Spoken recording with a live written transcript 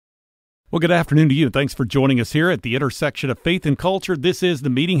Well, good afternoon to you. Thanks for joining us here at the intersection of faith and culture. This is the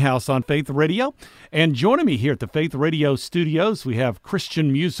Meeting House on Faith Radio. And joining me here at the Faith Radio studios, we have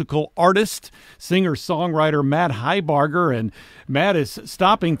Christian musical artist, singer-songwriter Matt Hybarger. And Matt is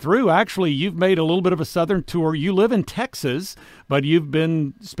stopping through. Actually, you've made a little bit of a southern tour. You live in Texas, but you've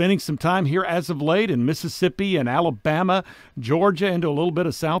been spending some time here as of late in Mississippi and Alabama, Georgia, and a little bit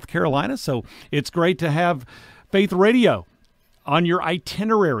of South Carolina. So it's great to have Faith Radio on your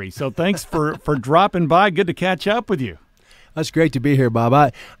itinerary. So thanks for dropping by. Good to catch up with you. That's great to be here,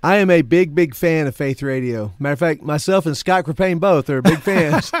 Bob. I am a big fan of Faith Radio. Matter of fact, myself and Scott Crepane both are big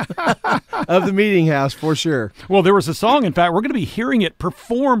fans of the Meeting House for sure. Well, there was a song, in fact, we're going to be hearing it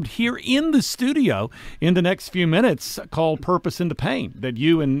performed here in the studio in the next few minutes called Purpose in the Pain that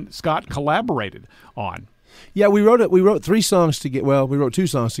you and Scott collaborated on. Yeah, we wrote 3 songs together. Well, we wrote 2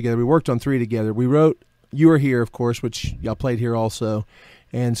 songs together. We worked on 3 together. We wrote You Are Here, of course, which y'all played here also.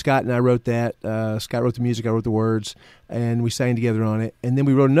 And Scott and I wrote that. Scott wrote the music, I wrote the words, and we sang together on it. And then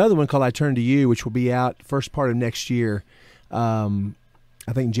we wrote another one called I Turn to You, which will be out first part of next year. I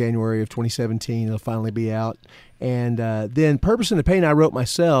think in January of 2017 it'll finally be out. And then Purpose in the Pain I wrote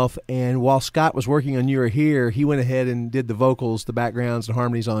myself, and while Scott was working on You Are Here, he went ahead and did the vocals, the backgrounds, and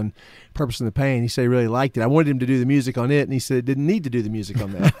harmonies on Purpose in the Pain. He said he really liked it. I wanted him to do the music on it, and he said it didn't need to do the music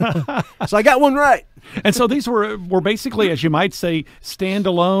on that. So I got one right. And so these were basically, as you might say,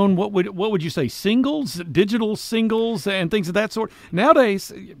 standalone. What would you say? Singles, digital singles, and things of that sort. Nowadays,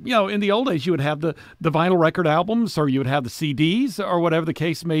 in the old days, you would have the vinyl record albums, or you would have the CDs, or whatever the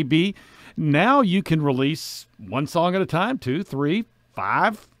case may be. Now you can release one song at a time, 2, 3,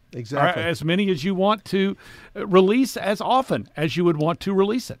 5. Exactly. As many as you want to release, as often as you would want to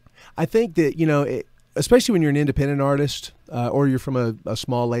release it. I think that, especially when you're an independent artist or you're from a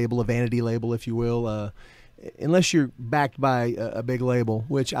small label, a vanity label, if you will, unless you're backed by a big label,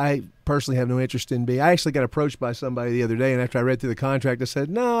 which I personally have no interest in being. I actually got approached by somebody the other day, and after I read through the contract, I said,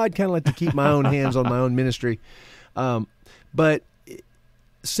 no, I'd kind of like to keep my own hands on my own ministry. But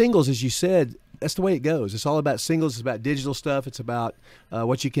singles, as you said, that's the way it goes. It's all about singles. It's about digital stuff. It's about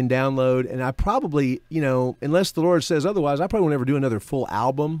what you can download. And I probably, unless the Lord says otherwise, I probably won't ever do another full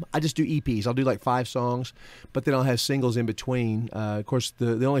album. I just do EPs. I'll do like 5 songs, but then I'll have singles in between. Of course,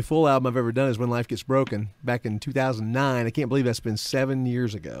 the only full album I've ever done is When Life Gets Broken back in 2009. I can't believe that's been 7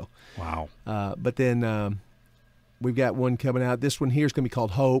 years ago. Wow. But then we've got one coming out. This one here is going to be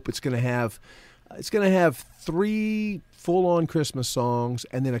called Hope. It's going to have 3 full-on Christmas songs,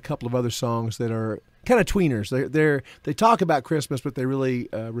 and then a couple of other songs that are kind of tweeners. They talk about Christmas, but they really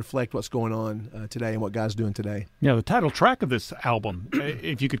reflect what's going on today and what God's doing today. Yeah, the title track of this album,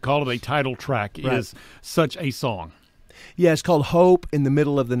 if you could call it a title track, right, is such a song. Yeah, it's called Hope in the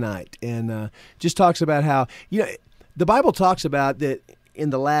Middle of the Night, and just talks about how, the Bible talks about that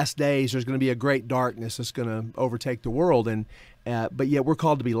in the last days there's going to be a great darkness that's going to overtake the world, and but yet we're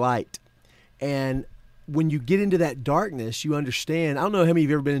called to be light. And when you get into that darkness, you understand. I don't know how many of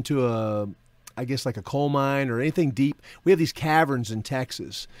you have ever been into like a coal mine or anything deep. We have these caverns in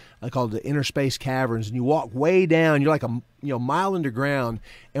Texas called the inner space caverns, and you walk way down. You're like a mile underground,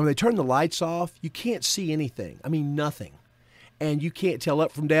 and when they turn the lights off, you can't see anything. I mean, nothing. And you can't tell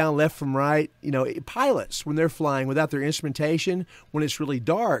up from down, left from right. Pilots, when they're flying without their instrumentation, when it's really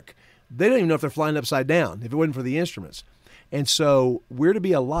dark, they don't even know if they're flying upside down if it wasn't for the instruments. And so we're to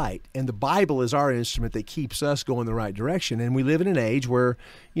be a light, and the Bible is our instrument that keeps us going the right direction. And we live in an age where,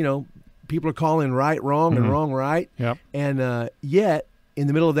 people are calling right wrong and wrong right. Yep. And yet, in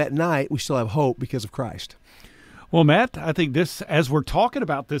the middle of that night, we still have hope because of Christ. Well, Matt, I think this, as we're talking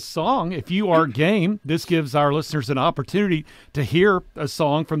about this song, if you are game, this gives our listeners an opportunity to hear a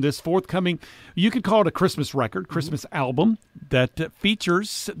song from this forthcoming, you could call it a Christmas record, Christmas album that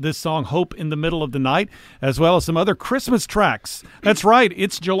features this song, Hope in the Middle of the Night, as well as some other Christmas tracks. That's right,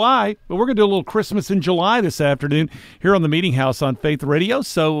 it's July, but we're going to do a little Christmas in July this afternoon here on the Meeting House on Faith Radio.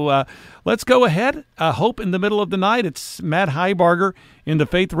 So let's go ahead. Hope in the Middle of the Night. It's Matt Hybarger in the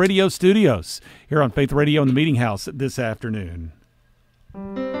Faith Radio studios here on Faith Radio in the Meeting House this afternoon.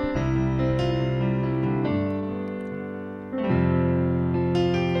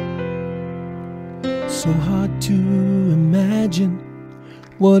 So hard to imagine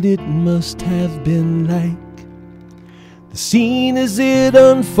what it must have been like. The scene as it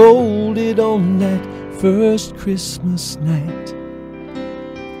unfolded on that first Christmas night.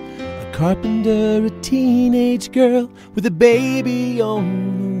 A carpenter, a teenage girl with a baby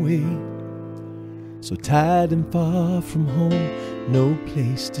on the way. So tired and far from home, no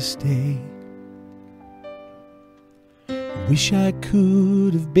place to stay. I wish I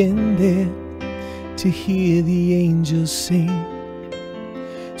could have been there to hear the angels sing,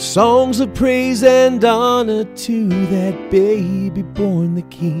 songs of praise and honor to that baby born the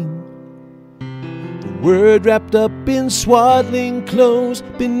King. The Word wrapped up in swaddling clothes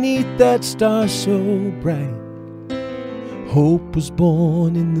beneath that star so bright. Hope was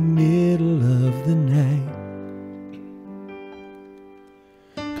born in the middle of the night.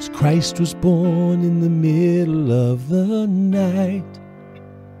 'Cause Christ was born in the middle of the night.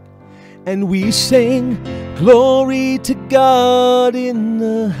 And we sing, glory to God in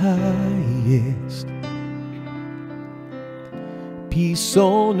the highest. Peace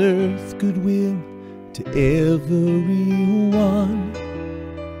on earth, goodwill to everyone.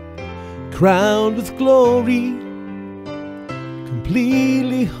 Crowned with glory,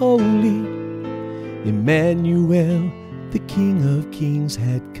 completely holy, Emmanuel, the King of Kings,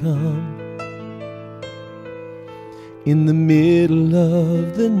 had come. In the middle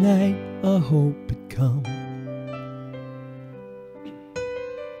of the night, our hope had come.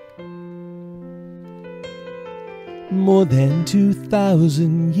 More than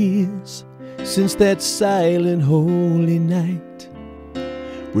 2,000 years since that silent holy night,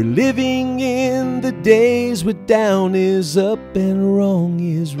 we're living in the days where down is up and wrong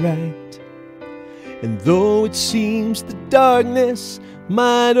is right. And though it seems the darkness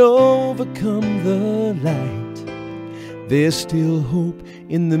might overcome the light, there's still hope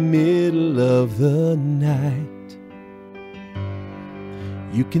in the middle of the night.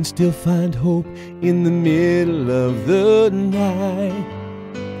 You can still find hope in the middle of the night.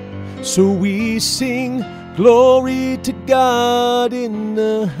 So we sing, glory to God in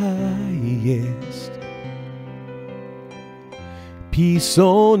the highest. Peace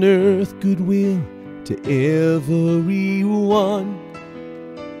on earth, goodwill to everyone.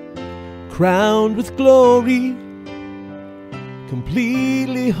 Crowned with glory,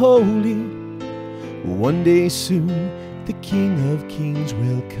 completely holy. One day soon the King of Kings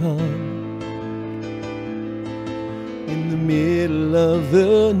will come. In the middle of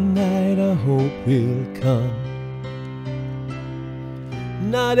the night our hope will come.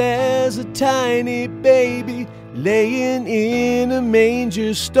 Not as a tiny baby laying in a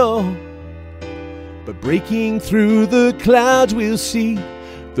manger stall, but breaking through the clouds we'll see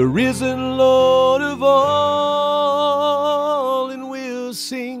the risen Lord of all. And we'll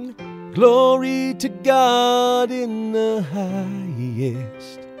sing, glory to God in the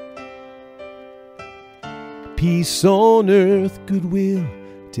highest. Peace on earth, goodwill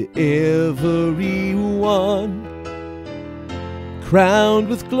to everyone. Crowned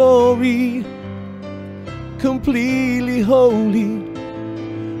with glory, completely holy.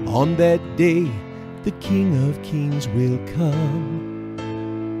 On that day, the King of Kings will come.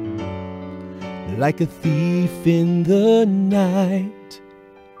 Like a thief in the night,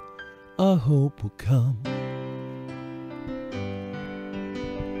 our hope will come.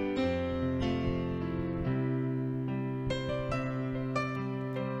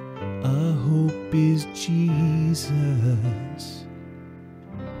 Our hope is Jesus.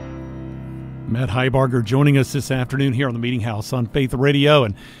 Matt Hybarger joining us this afternoon here on the Meeting House on Faith Radio.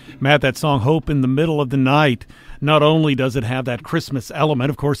 And Matt, that song, Hope in the Middle of the Night, not only does it have that Christmas element,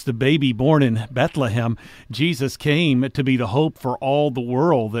 of course, the baby born in Bethlehem, Jesus came to be the hope for all the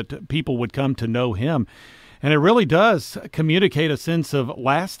world, that people would come to know him. And it really does communicate a sense of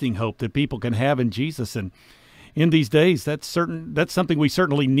lasting hope that people can have in Jesus. And in these days, that's something we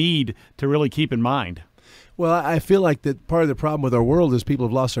certainly need to really keep in mind. Well, I feel like that part of the problem with our world is people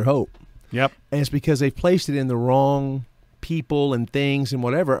have lost their hope. Yep. And it's because they've placed it in the wrong people and things and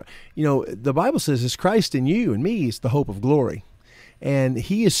whatever. You know, the Bible says it's Christ in you and me is the hope of glory. And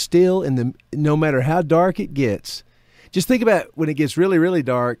he is still no matter how dark it gets. Just think about when it gets really, really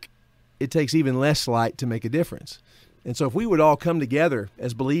dark, it takes even less light to make a difference. And so if we would all come together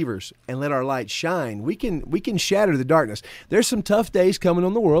as believers and let our light shine, we can shatter the darkness. There's some tough days coming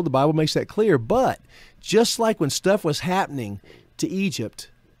on the world. The Bible makes that clear. But just like when stuff was happening to Egypt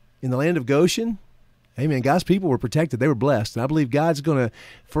in the land of Goshen, amen, God's people were protected. They were blessed. And I believe God's going to,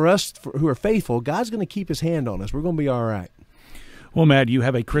 for us who are faithful, God's going to keep his hand on us. We're going to be all right. Well, Matt, you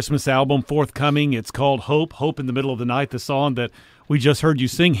have a Christmas album forthcoming. It's called Hope, Hope in the Middle of the Night, the song that we just heard you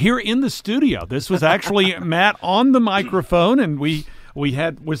sing here in the studio. This was actually Matt on the microphone, and we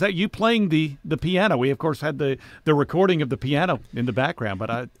had, was that you playing the piano? We, of course, had the recording of the piano in the background, but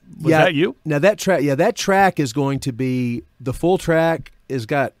was that you? Now, that track is going to be, the full track has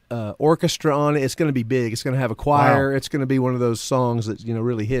got orchestra on it. It's going to be big. It's going to have a choir. Wow. It's going to be one of those songs that,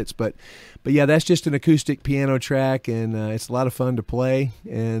 really hits. But yeah, that's just an acoustic piano track, and it's a lot of fun to play.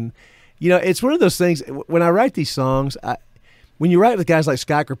 And, it's one of those things, when I write these songs, when you write with guys like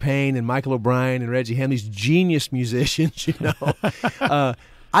Scott Grapane and Michael O'Brien and Reggie Ham, these genius musicians,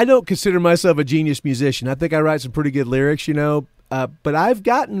 I don't consider myself a genius musician. I think I write some pretty good lyrics, but I've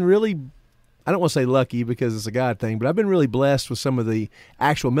gotten really, I don't want to say lucky because it's a God thing, but I've been really blessed with some of the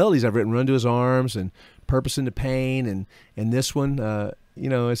actual melodies I've written, Run to His Arms and Purpose into Pain, and this one, I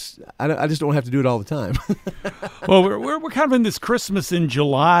just don't have to do it all the time. Well, we're kind of in this Christmas in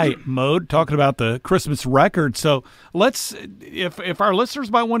July mode, talking about the Christmas record. So let's, if our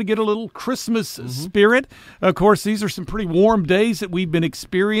listeners might want to get a little Christmas spirit, of course, these are some pretty warm days that we've been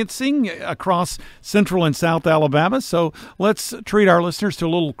experiencing across Central and South Alabama. So let's treat our listeners to a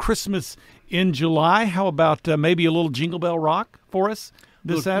little Christmas in July. How about maybe a little Jingle Bell Rock for us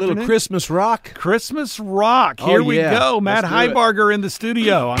this afternoon? Little Christmas rock. Christmas rock. Here we go. Matt Hybarger in the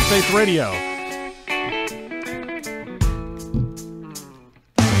studio on Faith Radio.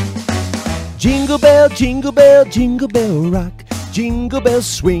 Jingle bell, jingle bell, jingle bell rock. Jingle bells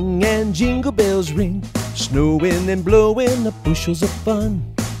swing and jingle bells ring. Snowing and blowing up bushels of fun.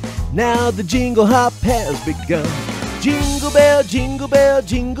 Now the jingle hop has begun. Jingle bell, jingle bell,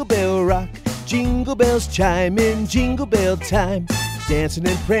 jingle bell rock. Jingle bells chime in jingle bell time. Dancing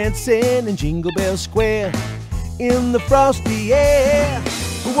and prancing in Jingle Bell Square in the frosty air.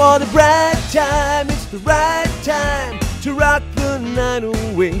 What a bright time, it's the right time to rock the night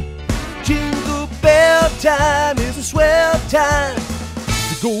away. Jingle bell time is a swell time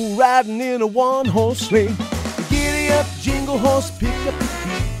to go riding in a one-horse sleigh. Giddy up, jingle horse, pick up your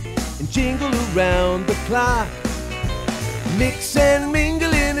feet and jingle around the clock. Mix and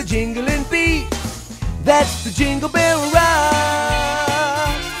mingle in a jingling beat. That's the Jingle Bell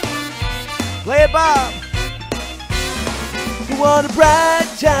Rock. Play it, Bob. What a bright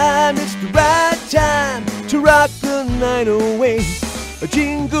time, it's the right time to rock the night away. A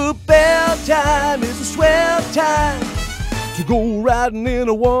jingle bell time is a swell time to go riding in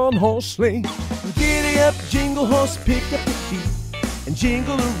a one-horse sleigh. Giddy up, jingle horse, pick up your feet and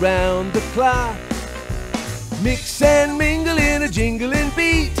jingle around the clock. Mix and mingle in a jingling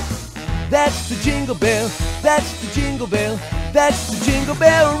beat. That's the Jingle Bell, that's the Jingle Bell, that's the Jingle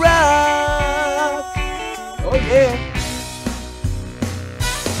Bell Rock. Oh yeah.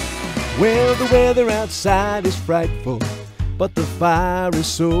 Well, the weather outside is frightful, but the fire is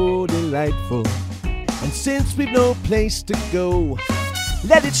so delightful. And since we've no place to go,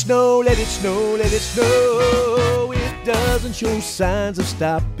 let it snow, let it snow, let it snow. It doesn't show signs of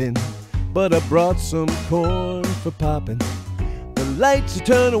stopping, but I brought some corn for popping. The lights are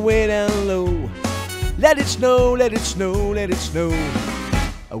turned way down low. Let it snow, let it snow, let it snow.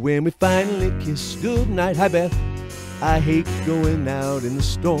 When we finally kiss goodnight, hi Beth, I hate going out in the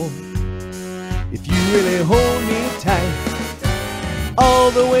storm. If you really hold me tight, all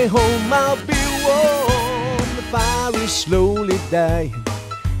the way home I'll be warm. The fire is slowly dying,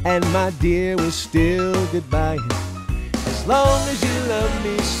 and my dear, we're still goodbying. As long as you love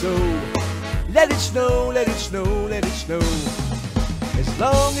me so, let it snow, let it snow, let it snow. As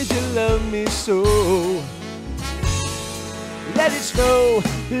long as you love me so, let it snow,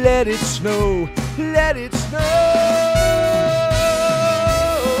 let it snow, let it snow.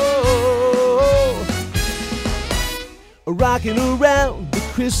 Rocking around the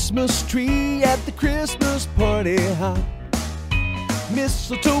Christmas tree at the Christmas party hop.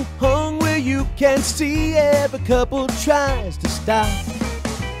 Mistletoe hung where you can see every couple tries to stop.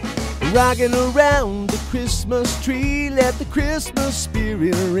 Rocking around the Christmas tree, let the Christmas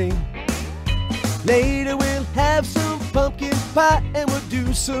spirit ring. Later we'll have some pumpkin pie and we'll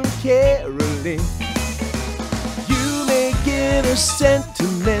do some caroling. You may get a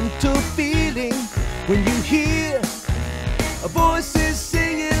sentimental feeling when you hear voices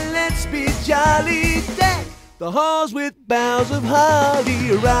singing, let's be jolly. Deck the halls with boughs of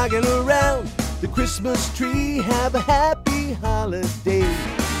holly. Rocking around the Christmas tree, have a happy holiday.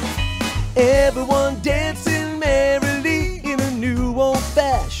 Everyone dancing merrily in a new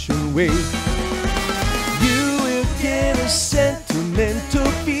old-fashioned way. You will get a sentimental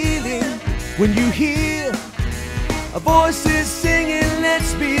feeling when you hear voices singing,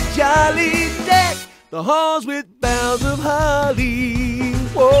 let's be jolly. Deck the halls with boughs of holly.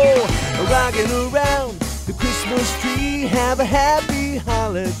 Whoa, rocking around the Christmas tree, have a happy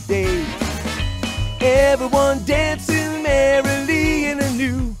holiday. Everyone dancing merrily in a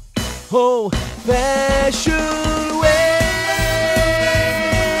new old-fashioned way.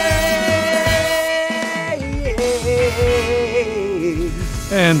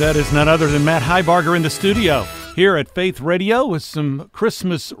 And that is none other than Matt Hybarger in the studio here at Faith Radio with some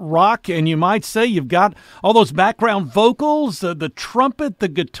Christmas rock. And you might say you've got all those background vocals, the trumpet, the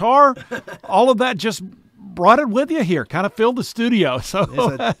guitar, all of that just brought it with you here, kind of filled the studio. So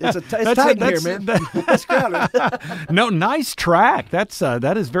it's tight in here, man. It's crowded. No, nice track.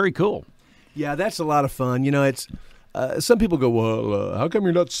 That is very cool. Yeah, that's a lot of fun. It's some people go, well, how come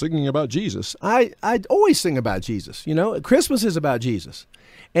you're not singing about Jesus? I always sing about Jesus. Christmas is about Jesus.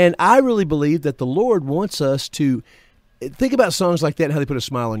 And I really believe that the Lord wants us to think about songs like that and how they put a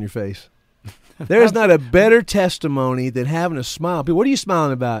smile on your face. There is not a better testimony than having a smile. People, what are you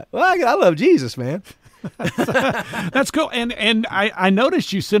smiling about? Well, I love Jesus, man. That's cool. And I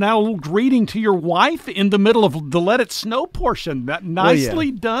noticed you sent out a little greeting to your wife in the middle of the Let It Snow portion. That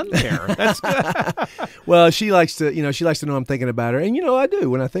nicely done there. That's good. Well, she likes to know I'm thinking about her. And I do.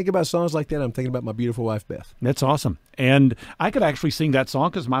 When I think about songs like that, I'm thinking about my beautiful wife, Beth. That's awesome. And I could actually sing that song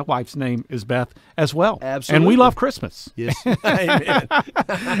because my wife's name is Beth as well. Absolutely. And we love Christmas. Yes. Amen.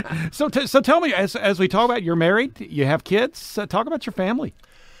 So tell me, as we talk about, you're married, you have kids, talk about your family.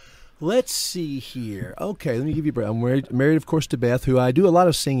 Let's see here. Okay, let me give you a break. I'm married, of course, to Beth, who I do a lot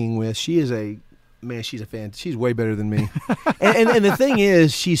of singing with. She is she's a fan. She's way better than me. and the thing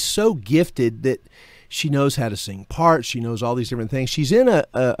is, she's so gifted that she knows how to sing parts. She knows all these different things. She's in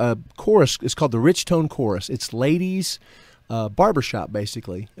a chorus. It's called the Rich Tone Chorus. It's ladies' barbershop,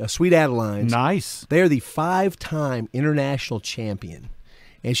 basically. Sweet Adelines. Nice. They are the 5-time international champion.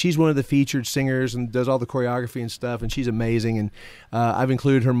 And she's one of the featured singers and does all the choreography and stuff, and she's amazing. And I've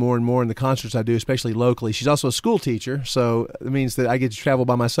included her more and more in the concerts I do, especially locally. She's also a school teacher, so it means that I get to travel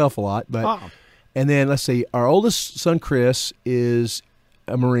by myself a lot. And then, let's see, our oldest son, Chris, is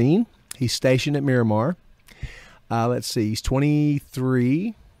a Marine. He's stationed at Miramar. Let's see, he's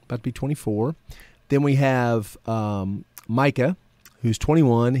 23, about to be 24. Then we have Micah, who's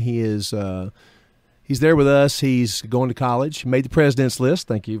 21. He's there with us. He's going to college. Made the president's list.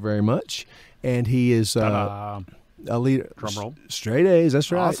 Thank you very much. And he is a leader. Drum roll. Straight A's.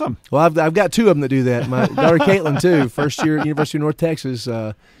 That's right. Awesome. Well, I've got 2 of them that do that. My daughter Caitlin too. First year at University of North Texas.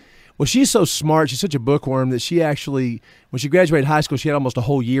 Well, she's so smart. She's such a bookworm that she actually, when she graduated high school, she had almost a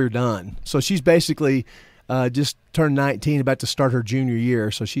whole year done. So she's basically just turned 19, about to start her junior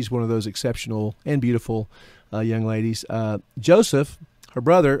year. So she's one of those exceptional and beautiful young ladies. Joseph, her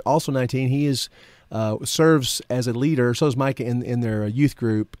brother, also 19. He is. Serves as a leader. So is Micah in their youth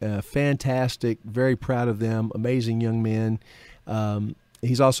group. Fantastic, very proud of them. Amazing young men.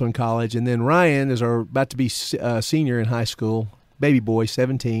 He's also in college. And then Ryan is about to be senior in high school. Baby boy,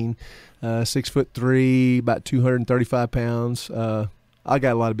 17, 6'3", about 235 pounds. I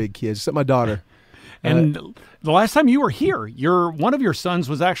got a lot of big kids, except my daughter. And the last time you were here, one of your sons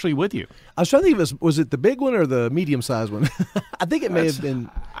was actually with you. I was trying to think, was it the big one or the medium-sized one? I think it may have been.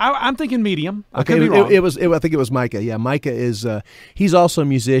 I'm thinking medium. I Okay, could be wrong. I think it was Micah. Yeah, Micah is. He's also a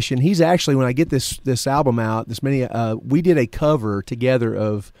musician. He's actually, when I get this album out, we did a cover together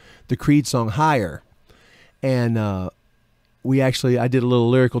of the Creed song "Higher," and I did a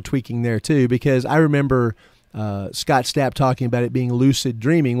little lyrical tweaking there too, because I remember Scott Stapp talking about it being lucid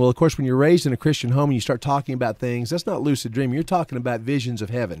dreaming. Well, of course, when you're raised in a Christian home and you start talking about things, that's not lucid dreaming. You're talking about visions of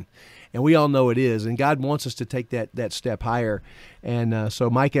heaven, and we all know it is. And God wants us to take that step higher. And so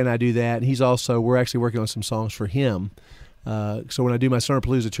Micah and I do that. And we're actually working on some songs for him. So when I do my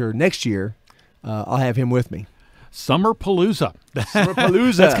Summerpalooza tour next year, I'll have him with me. Summerpalooza.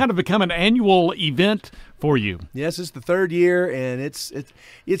 Summerpalooza. That's kind of become an annual event for you. Yes, it's the 3rd year, and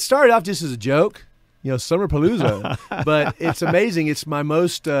it started off just as a joke. Summerpalooza, but it's amazing. It's my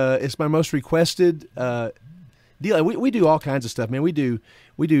most requested deal. We do all kinds of stuff, man. We do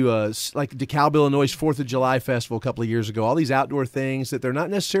like DeKalb, Illinois' 4th of July festival a couple of years ago. All these outdoor things that they're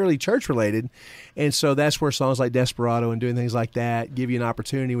not necessarily church related, and so that's where songs like Desperado and doing things like that give you an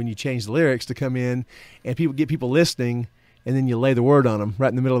opportunity when you change the lyrics to come in and get people listening. And then you lay the word on them right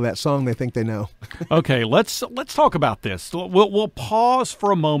in the middle of that song they think they know. Okay, let's talk about this. We'll pause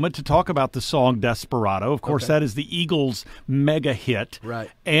for a moment to talk about the song Desperado. Of course, That is the Eagles' mega hit. Right.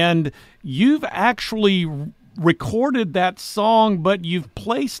 And you've actually recorded that song, but you've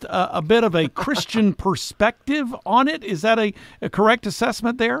placed a bit of a Christian perspective on it. Is that a correct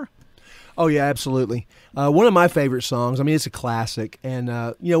assessment there? Oh, yeah, absolutely. One of my favorite songs. I mean, it's a classic. And,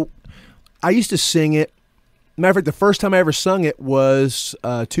 I used to sing it. Matter of fact, the first time I ever sung it was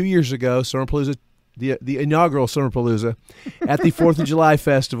 2 years ago, Summerpalooza, the inaugural Summerpalooza, at the 4th of July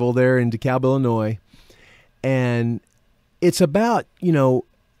festival there in DeKalb, Illinois. And it's about,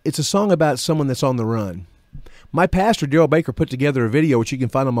 it's a song about someone that's on the run. My pastor, Daryl Baker, put together a video, which you can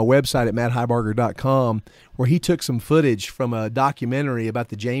find on my website at matthybarger.com, where he took some footage from a documentary about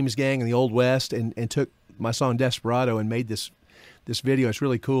the James Gang and the Old West and took my song Desperado and made this video. It's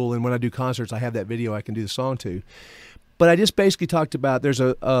really cool, and when I do concerts, I have that video I can do the song to. But I just basically talked about, there's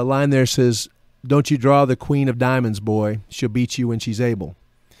a line there that says, don't you draw the Queen of Diamonds, boy. She'll beat you when she's able.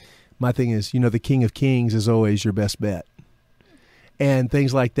 My thing is, the King of Kings is always your best bet. And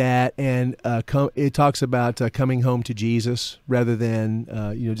things like that. And it talks about coming home to Jesus rather than,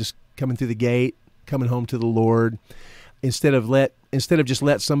 just coming through the gate, coming home to the Lord. Instead of just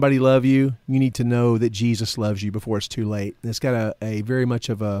let somebody love you, you need to know that Jesus loves you before it's too late. And it's got a very much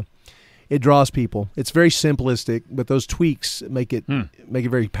of it draws people. It's very simplistic, but those tweaks make it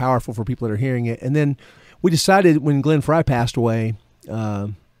very powerful for people that are hearing it. And then we decided when Glenn Fry passed away,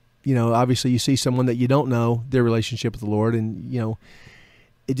 obviously you see someone that you don't know, their relationship with the Lord, and,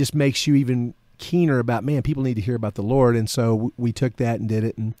 it just makes you even keener about, man, people need to hear about the Lord. And so we took that and did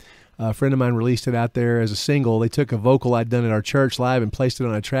it. And a friend of mine released it out there as a single. They took a vocal I'd done at our church live and placed it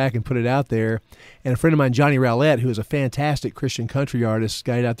on a track and put it out there. And a friend of mine, Johnny Rowlett, who is a fantastic Christian country artist,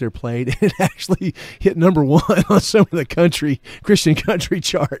 got it out there, played, and it actually hit number 1 on some of the Christian country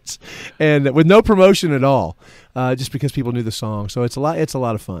charts, and with no promotion at all, just because people knew the song. So it's a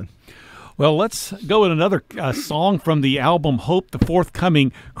lot of fun. Well, let's go with another song from the album Hope, the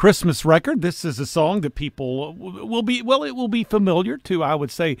forthcoming Christmas record. This is a song that people will be familiar to, I would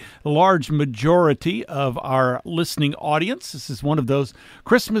say, the large majority of our listening audience. This is one of those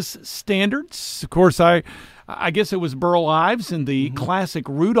Christmas standards. Of course, I guess it was Burl Ives in the classic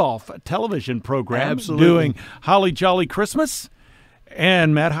Rudolph television program doing Holly Jolly Christmas.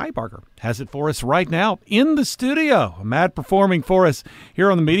 And Matt Hybarger has it for us right now in the studio. Matt performing for us here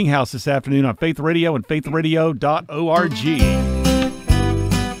on the Meeting House this afternoon on Faith Radio and faithradio.org.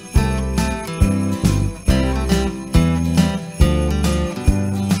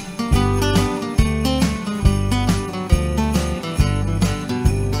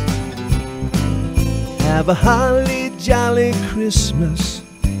 Have a holly jolly Christmas.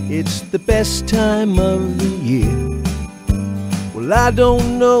 It's the best time of the year. Well, I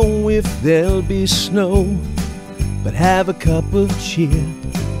don't know if there'll be snow, but have a cup of cheer.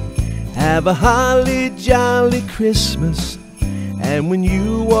 Have a holly jolly Christmas, and when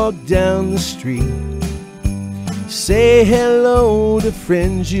you walk down the street, say hello to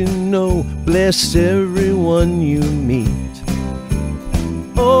friends you know, bless everyone you meet.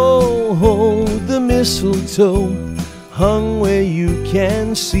 Oh, the mistletoe hung where you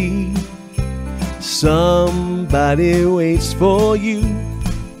can see. Somebody waits for you,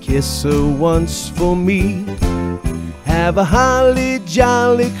 kiss her once for me. Have a holly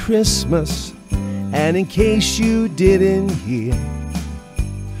jolly Christmas, and in case you didn't hear,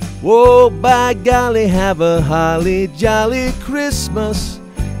 oh, by golly, have a holly jolly Christmas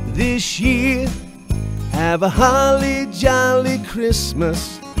this year. Have a holly jolly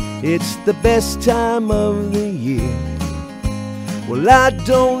Christmas, it's the best time of the year. Well, I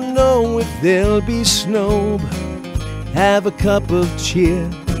don't know if there'll be snow, but have a cup of cheer.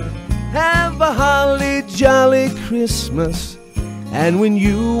 Have a holly jolly Christmas, and when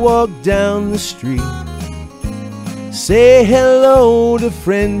you walk down the street, say hello to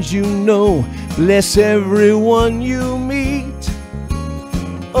friends you know, bless everyone you meet.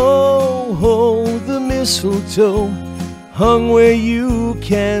 Oh, the mistletoe hung where you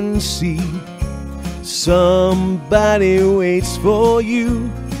can see. Somebody waits for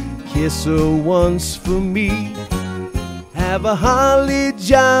you, kiss her once for me. Have a holly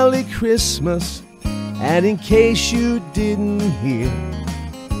jolly Christmas, and in case you didn't hear,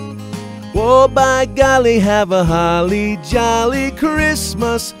 oh, by golly, have a holly jolly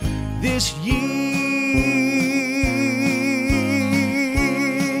Christmas this year.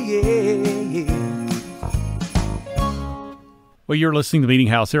 Well, you're listening to the Meeting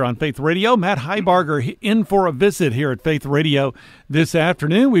House here on Faith Radio. Matt Hybarger in for a visit here at Faith Radio this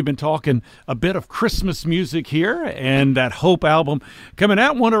afternoon. We've been talking a bit of Christmas music here and that Hope album coming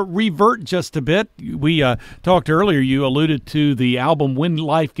out. Want to revert just a bit. We talked earlier, you alluded to the album When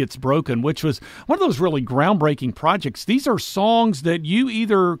Life Gets Broken, which was one of those really groundbreaking projects. These are songs that you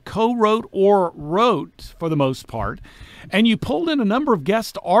either co-wrote or wrote for the most part, and you pulled in a number of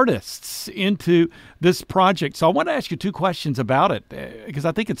guest artists into this project. So I want to ask you two questions about it, because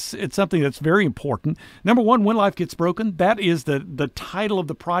I think it's something that's very important. Number one, When Life Gets Broken, that is the title of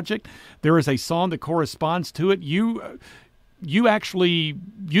the project. There is a song that corresponds to it. You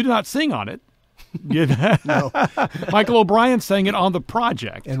did not sing on it. No. Michael O'Brien sang it on the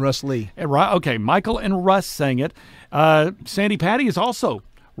project. And Russ Lee. Okay, Michael and Russ sang it. Sandy Patty has also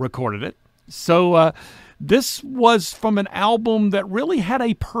recorded it. So this was from an album that really had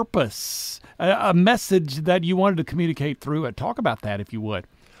a purpose, a message that you wanted to communicate through it. Talk about that, if you would.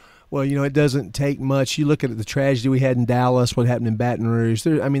 Well, it doesn't take much. You look at the tragedy we had in Dallas, what happened in Baton Rouge.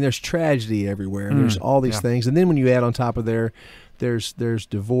 There's tragedy everywhere. There's all these things. And then when you add on top of there's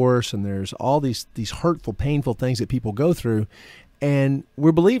divorce, and there's all these hurtful, painful things that people go through, and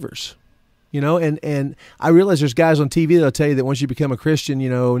we're believers. And I realize there's guys on TV that'll tell you that once you become a Christian,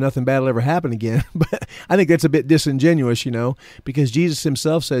 nothing bad will ever happen again. But I think that's a bit disingenuous, because Jesus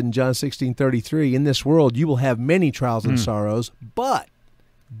himself said in John 16:33, in this world you will have many trials and sorrows, but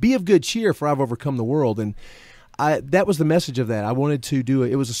be of good cheer, for I've overcome the world. And that was the message of that. I wanted to do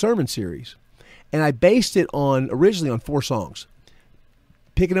it was a sermon series, and I based it originally on 4 songs.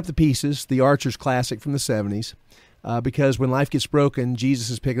 Picking Up the Pieces, the Archers classic from the 70s. Because when life gets broken,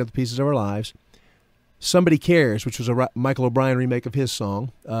 Jesus is picking up the pieces of our lives. Somebody Cares, which was a Michael O'Brien remake of his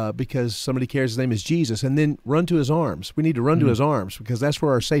song, because somebody cares, his name is Jesus. And then Run to His Arms. We need to run to His arms, because that's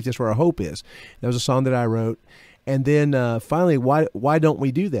where our safety, that's where our hope is. That was a song that I wrote. And then finally, why don't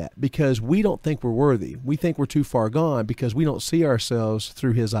we do that? Because we don't think we're worthy. We think we're too far gone because we don't see ourselves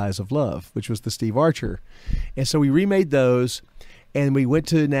through His eyes of love, which was the Steve Archer. And so we remade those. And we went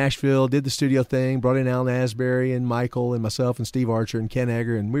to Nashville, did the studio thing, brought in Alan Asbury and Michael and myself and Steve Archer and Ken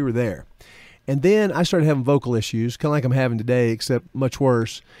Egger, and we were there. And then I started having vocal issues, kind of like I'm having today, except much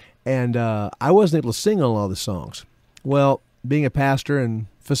worse. And I wasn't able to sing on all the songs. Well, being a pastor and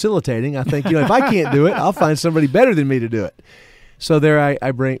facilitating, I think, if I can't do it, I'll find somebody better than me to do it. So there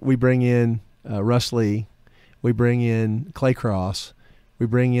we bring in Russ Lee, we bring in Clay Cross, we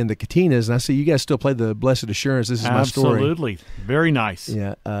bring in the Katinas, and I see you guys still play the Blessed Assurance. This is my story. Absolutely. Very nice.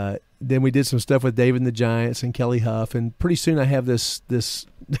 Yeah. Then we did some stuff with David and the Giants and Kelly Huff, and pretty soon I have this this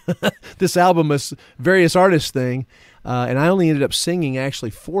album, this various artists thing, and I only ended up singing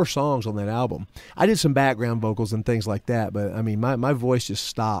actually 4 songs on that album. I did some background vocals and things like that, but I mean my voice just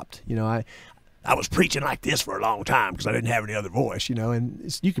stopped. I was preaching like this for a long time because I didn't have any other voice,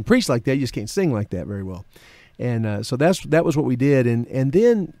 and you can preach like that, you just can't sing like that very well. And so that was what we did. And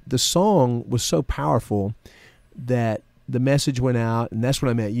then the song was so powerful that the message went out, and that's when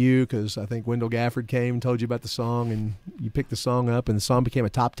I met you, because I think Wendell Gafford came and told you about the song, and you picked the song up, and the song became a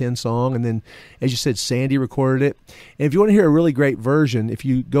top 10 song. And then, as you said, Sandy recorded it. And if you want to hear a really great version, if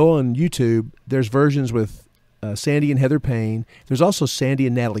you go on YouTube, there's versions with Sandy and Heather Payne. There's also Sandy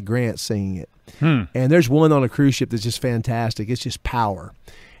and Natalie Grant singing it. And there's one on a cruise ship that's just fantastic. It's just power.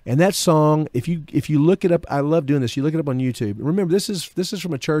 And that song, if you look it up, I love doing this. You look it up on YouTube. Remember, this is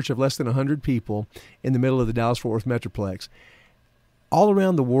from a church of less than 100 people in the middle of the Dallas-Fort Worth Metroplex. All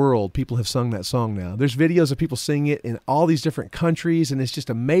around the world, people have sung that song now. There's videos of people singing it in all these different countries, and it's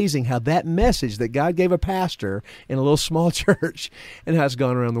just amazing how that message that God gave a pastor in a little small church and how it's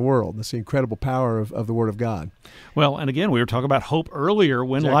gone around the world. That's the incredible power of the Word of God. Well, and again, we were talking about hope earlier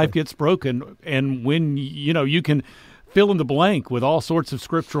when life gets broken, and when, you can fill in the blank with all sorts of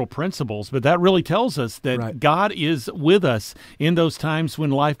scriptural principles, but that really tells us that God is with us in those times when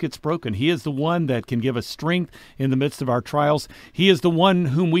life gets broken. He is the one that can give us strength in the midst of our trials. He is the one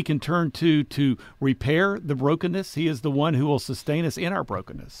whom we can turn to repair the brokenness. He is the one who will sustain us in our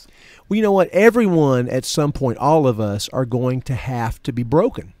brokenness. Well, you know what? Everyone at some point, all of us, are going to have to be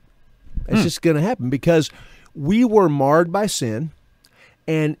broken. It's just going to happen because we were marred by sin.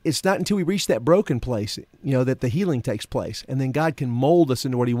 And it's not until we reach that broken place, that the healing takes place. And then God can mold us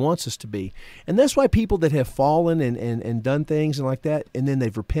into what He wants us to be. And that's why people that have fallen and done things and like that, and then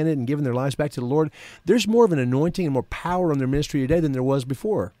they've repented and given their lives back to the Lord, there's more of an anointing and more power on their ministry today than there was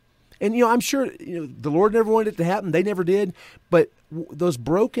before. And, I'm sure the Lord never wanted it to happen. They never did. But those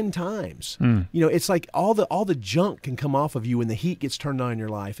broken times, it's like all the junk can come off of you when the heat gets turned on in your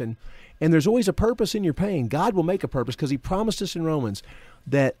life. And there's always a purpose in your pain. God will make a purpose because He promised us in Romans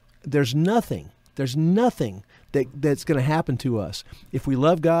that there's nothing that's going to happen to us if we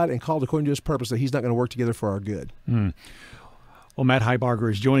love God and called according to His purpose, that He's not going to work together for our good. Well, Matt Hybarger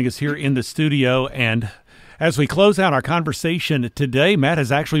is joining us here in the studio, and as we close out our conversation today, Matt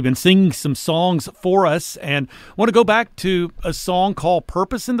has actually been singing some songs for us, and I want to go back to a song called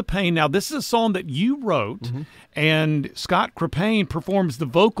Purpose in the Pain. Now, this is a song that you wrote, and Scott Crepane performs the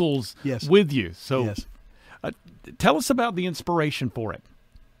vocals with you. So tell us about the inspiration for it.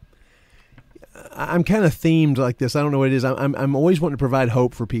 I'm kind of themed like this. I don't know what it is. I'm always wanting to provide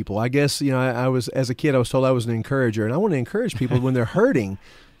hope for people. I guess, I was, as a kid, I was told I was an encourager, and I want to encourage people when they're hurting,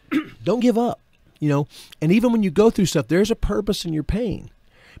 don't give up. And even when you go through stuff, there's a purpose in your pain,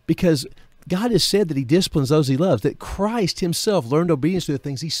 because God has said that he disciplines those he loves, that Christ himself learned obedience to the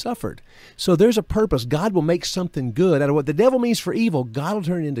things he suffered. So there's a purpose. God will make something good out of what the devil means for evil. God will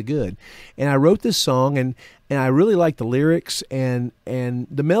turn it into good. And I wrote this song, and I really liked the lyrics, and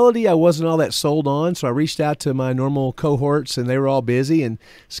the melody I wasn't all that sold on, so I reached out to my normal cohorts, and they were all busy. And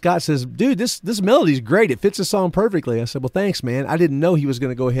Scott says, dude, this melody's great. It fits the song perfectly. I said, well, thanks, man. I didn't know he was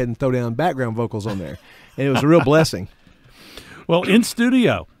going to go ahead and throw down background vocals on there. And it was a real blessing. Well, in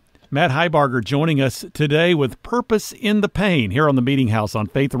studio, Matt Hybarger joining us today with Purpose in the Pain here on the Meeting House on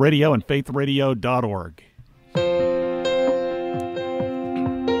Faith Radio and faithradio.org.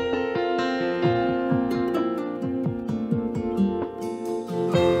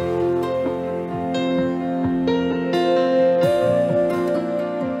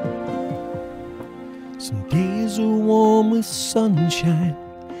 Some days are warm with sunshine,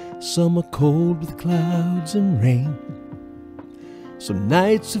 some are cold with clouds and rain. Some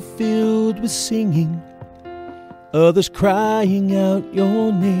nights are filled with singing, others crying out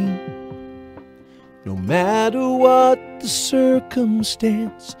your name. No matter what the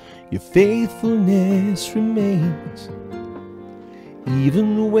circumstance, your faithfulness remains.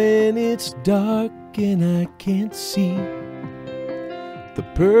 Even when it's dark and I can't see the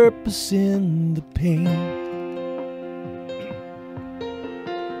purpose in the pain.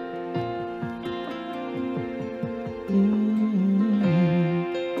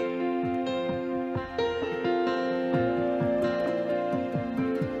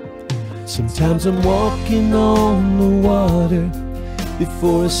 Sometimes I'm walking on the water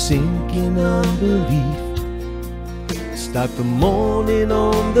before a sinking unbelief. Start the morning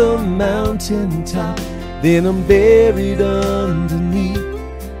on the mountaintop, then I'm buried underneath.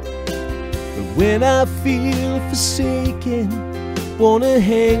 But when I feel forsaken, wanna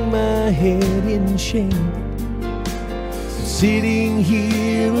hang my head in shame. I'm sitting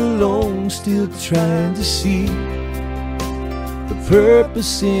here alone, still trying to see the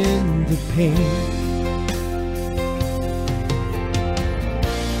purpose in the pain.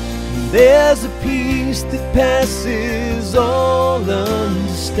 There's a peace that passes all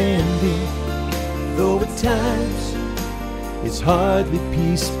understanding, though at times it's hardly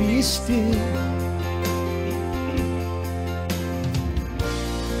peace be still.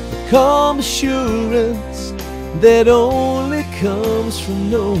 The calm assurance that only comes from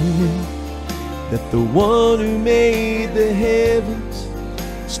knowing that the one who made the heavens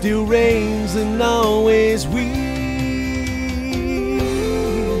still reigns and always will.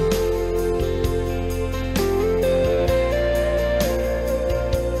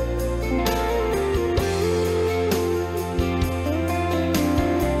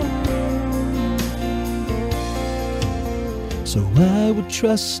 So I would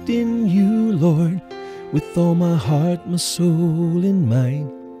trust in you, Lord, with all my heart, my soul, and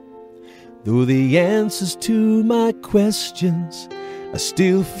mind. Though the answers to my questions are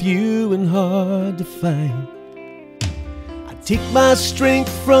still few and hard to find, I take my strength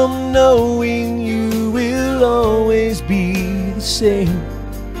from knowing you will always be the same.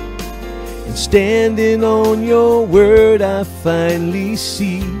 And standing on your word, I finally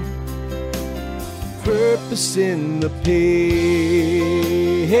see purpose in the pain.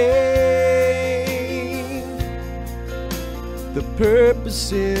 The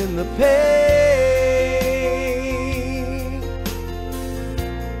purpose in the pain.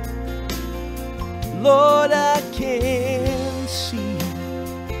 Lord, I can see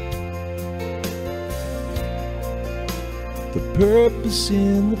the purpose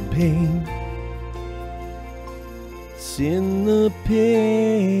in the pain. It's in the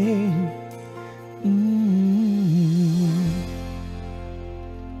pain.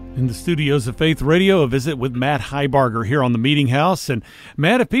 In the studios of Faith Radio, a visit with Matt Hybarger here on the Meeting House. And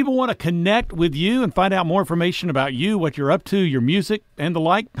Matt, if people want to connect with you and find out more information about you, what you're up to, your music and the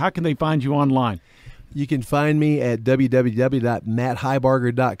like, how can they find you online? You can find me at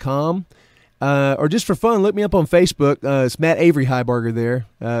www.matthybarger.com. Or just for fun, look me up on Facebook. It's Matt Avery Hybarger there.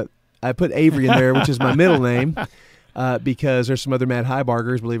 I put Avery in there, which is my middle name. Because there's some other Matt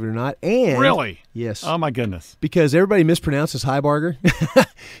Hybargers, believe it or not. And really? Yes. Oh, my goodness. Because everybody mispronounces Hybarger.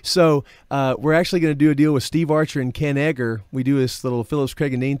 So we're actually going to do a deal with Steve Archer and Ken Egger. We do this little Phillips,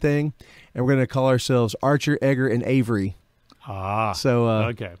 Craig, and Dean thing, and we're going to call ourselves Archer, Egger, and Avery. So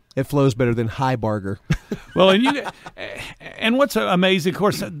okay. It flows better than Hybarger. Well, and what's amazing, of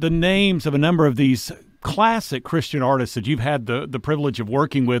course, the names of a number of these classic Christian artists that you've had the privilege of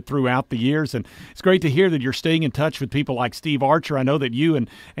working with throughout the years. And it's great to hear that you're staying in touch with people like Steve Archer. I know that you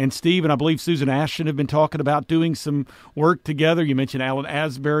and Steve and I believe Susan Ashton have been talking about doing some work together. You mentioned Alan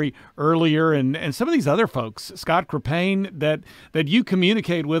Asbury earlier and some of these other folks, Scott Crepane, that you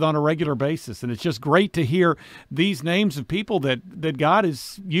communicate with on a regular basis. And it's just great to hear these names of people that God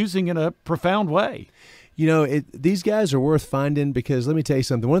is using in a profound way. You know, these guys are worth finding because let me tell you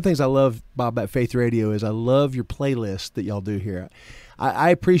something. One of the things I love, Bob, about Faith Radio is I love your playlist that y'all do here. I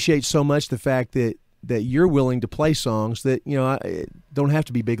appreciate so much the fact that you're willing to play songs that, you know, don't have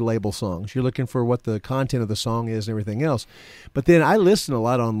to be big label songs. You're looking for what the content of the song is and everything else. But then I listen a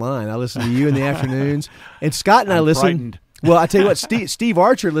lot online. I listen to you in the afternoons. And Scott and I listen. Frightened. Well, I tell you what, Steve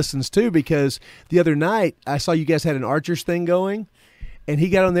Archer listens too because the other night I saw you guys had an Archers thing going. And he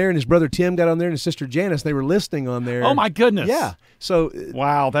got on there, and his brother Tim got on there, and his sister Janice. They were listening on there. Oh my goodness! Yeah. So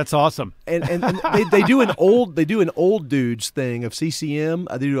wow, that's awesome. And they do an old dudes thing of CCM.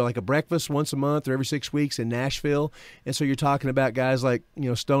 They do like a breakfast once a month or every 6 weeks in Nashville. And so you're talking about guys like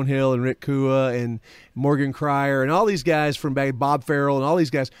Stonehill and Rick Kua and Morgan Cryer and all these guys from back, Bob Farrell and all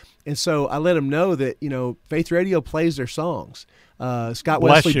these guys. And so I let them know that Faith Radio plays their songs. Scott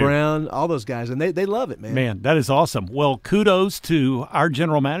Wesley Brown, all those guys, and they love it, man. Man, that is awesome. Well, kudos to our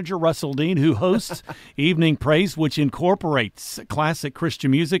general manager, Russell Dean, who hosts Evening Praise, which incorporates classic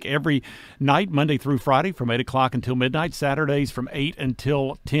Christian music every night, Monday through Friday from 8 o'clock until midnight, Saturdays from 8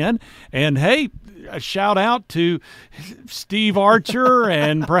 until 10. And, hey, a shout-out to Steve Archer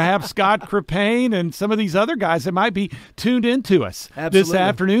and perhaps Scott Crepane and some of these other guys that might be tuned into us this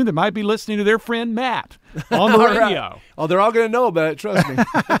afternoon that might be listening to their friend Matt on the radio. Right. Oh, they're all going to know about it, trust me.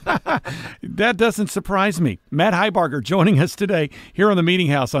 That doesn't surprise me. Matt Hybarger joining us today here on the Meeting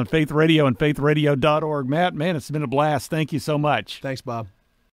House on Faith Radio and faithradio.org. Matt, man, it's been a blast. Thank you so much. Thanks, Bob.